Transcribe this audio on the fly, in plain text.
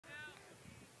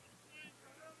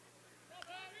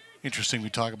Interesting, we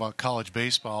talk about college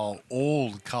baseball,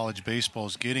 old college baseball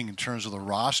is getting in terms of the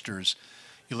rosters.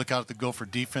 You look out at the Gopher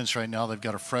defense right now, they've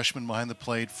got a freshman behind the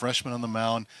plate, freshman on the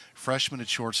mound, freshman at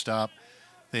shortstop.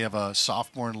 They have a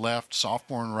sophomore in left,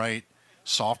 sophomore in right,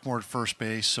 sophomore at first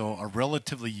base. So a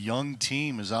relatively young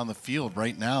team is on the field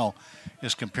right now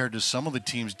as compared to some of the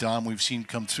teams, Dom, we've seen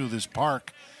come through this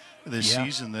park this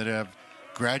season that have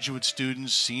graduate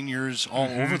students, seniors all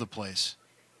over the place.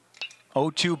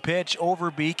 0-2 pitch,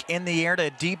 Overbeek in the air to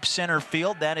deep center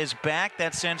field. That is back.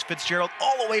 That sends Fitzgerald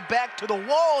all the way back to the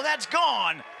wall. That's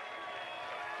gone.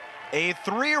 A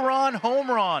 3-run home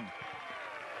run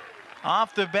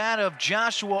off the bat of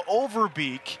Joshua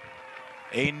Overbeek.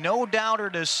 A no-doubter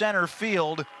to center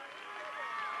field.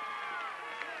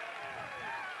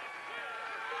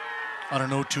 On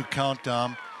an 0-2 count,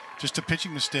 Dom. Just a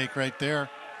pitching mistake right there.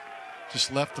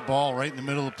 Just left the ball right in the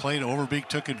middle of the plate. Overbeek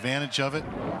took advantage of it.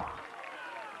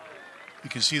 You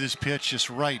can see this pitch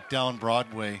just right down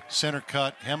Broadway. Center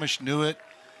cut. Hemish knew it.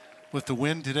 With the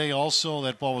wind today also,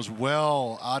 that ball was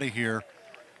well out of here.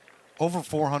 Over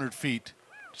 400 feet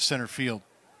to center field.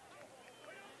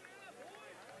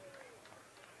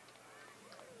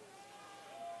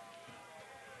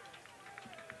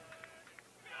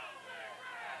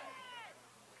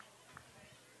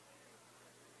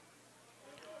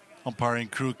 Umpiring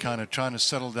crew kind of trying to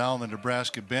settle down the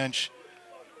Nebraska bench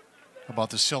about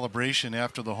the celebration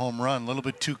after the home run. A little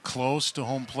bit too close to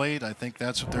home plate. I think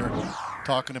that's what they're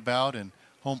talking about. And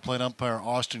home plate umpire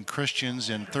Austin Christians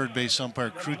and third base umpire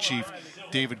crew chief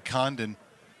David Condon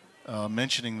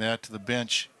mentioning that to the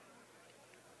bench.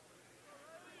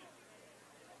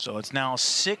 So it's now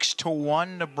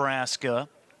 6-1 Nebraska.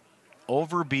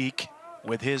 Overbeek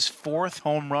with his 4th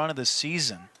home run of the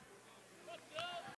season.